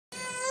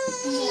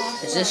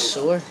Is this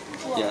sore?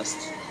 Yes.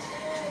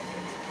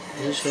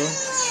 Is it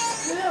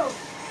sore? No.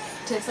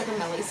 Takes like a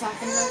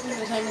millisecond by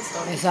the time it's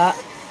done. Is that?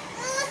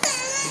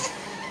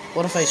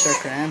 What if I start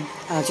crying?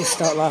 I'll just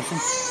start laughing.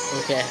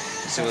 Okay.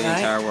 So the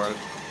entire world.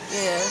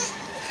 Yeah.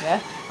 Yeah?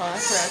 Oh,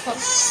 that's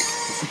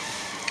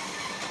rare.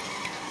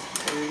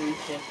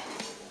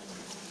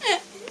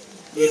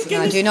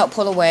 Now do not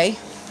pull away.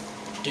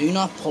 Do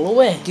not pull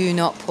away. Do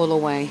not pull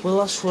away. Well,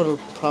 that's what I'll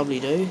probably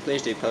do.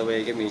 Please do pull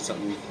away. Give me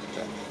something to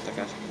look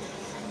at.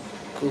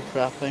 Cool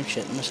crap, I'm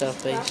shitting myself,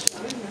 please.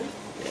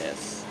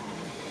 Yes.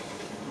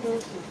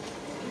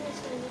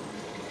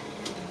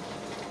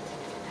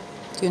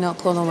 Do not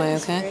pull away,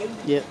 okay?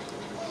 Yep.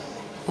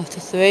 After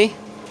 3.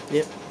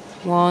 Yep.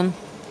 1,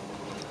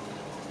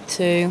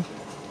 2,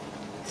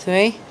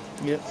 3.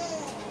 Yep.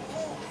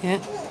 Yeah.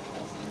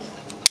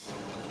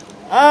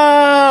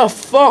 Oh,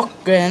 fucking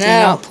Do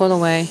hell. not pull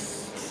away.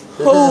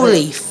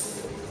 Holy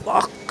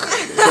fuck.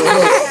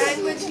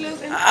 Language,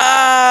 Logan.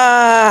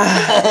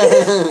 Ah.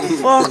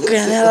 Fucking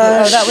hell.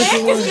 Oh, that was the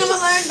He's one.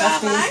 gonna learn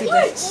bad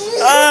language.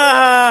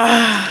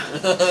 Ah.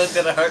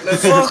 Did it hurt, Logan?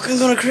 Fuck, I'm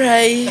gonna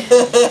cry.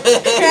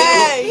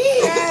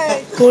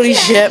 Cry. Holy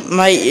shit,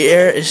 my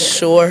ear is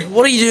sore.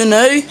 What are you doing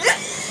now?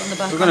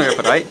 We're gonna rip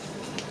it out.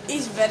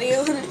 He's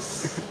videoing it.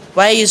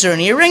 Why is there an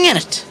earring in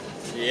it?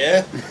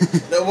 Yeah.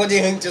 Now, what do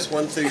you think just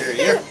went through your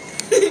ear?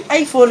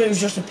 I thought it was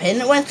just a pin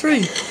that went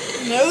through.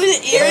 No, the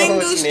earring Oh,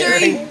 goes it's an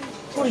through. earring.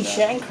 Holy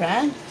shit, I'm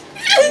crying.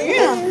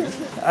 Yeah.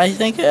 I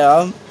think I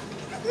am.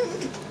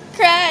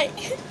 Cry.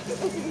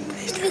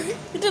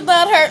 Did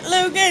that hurt,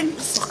 Logan?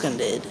 Fucking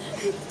did.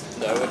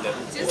 No, it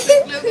didn't. Just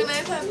like Logan,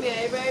 I've had my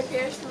eyebrow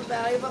pierced, my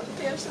belly button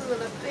pierced, and my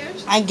lip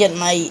pierced. I'm getting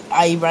my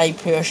eyebrow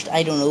pierced,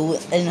 I don't know,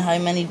 in how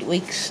many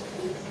weeks?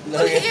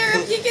 Well, here,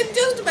 if you can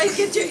just about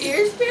get your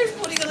ears pierced,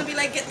 what are you going to be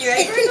like getting your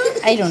eyebrow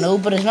done? I don't know,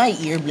 but is my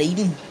ear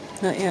bleeding?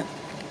 Not yet.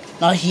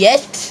 Not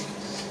yet.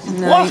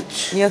 No,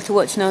 What? You have to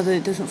watch now that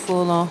it doesn't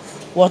fall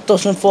off. What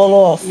doesn't fall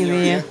off? Your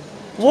ear.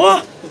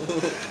 What?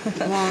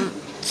 1,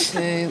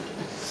 2,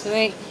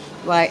 3.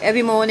 Right,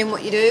 every morning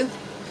what you do?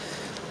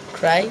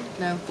 Cry?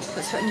 No, put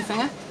spit on your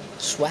finger.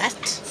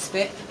 Sweat?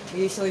 Spit.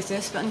 You used to always do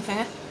spit on your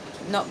finger.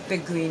 Not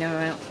big green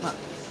around. Like,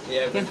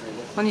 Yeah, yeah.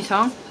 On your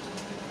tongue.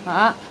 Like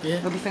that. Yeah.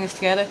 Rub your fingers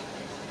together.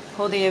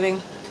 Hold the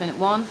earring. Turn it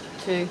 1,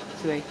 2,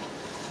 3.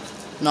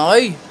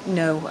 No.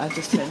 No, I've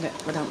just turned it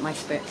without my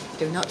spit.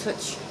 Do not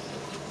touch.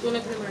 Go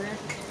look in the mirror.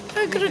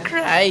 I'm gonna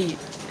cry.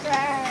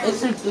 Cry.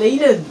 Is it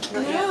bleeding?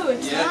 No,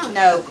 it's Yeah. not.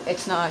 No,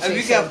 it's not Have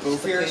actually. you got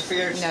both ears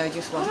pierced? No,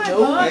 just one. Oh my No.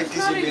 God, Right, it's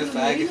because not you'd be a even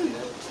fag if bleeding. you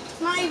did.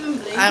 It's not even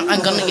bleeding. I'm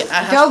gonna get. I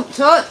have, Don't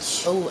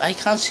touch! oh, I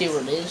can't see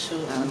where it is. So.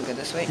 I'm good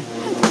this way.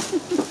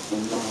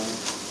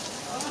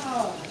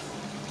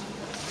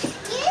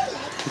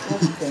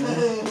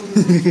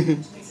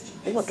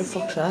 Oh, what the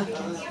fuck's that?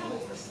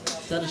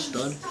 Is that a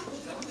stud?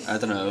 I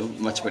don't know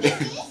much about it.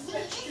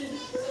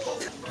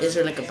 Is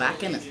there like a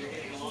back in it?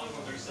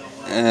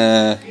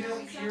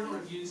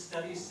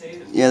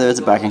 Yeah, there is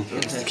a backing.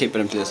 Just to keep it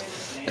in place.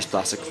 It's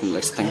plastic from the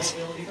looks of things.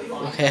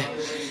 Okay.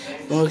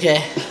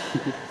 Okay.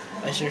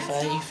 I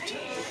survived.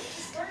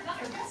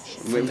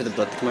 Waiting for the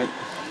blood to come out.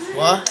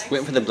 What?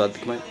 Waiting for the blood to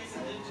come out.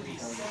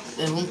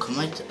 It won't come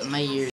out. My ears.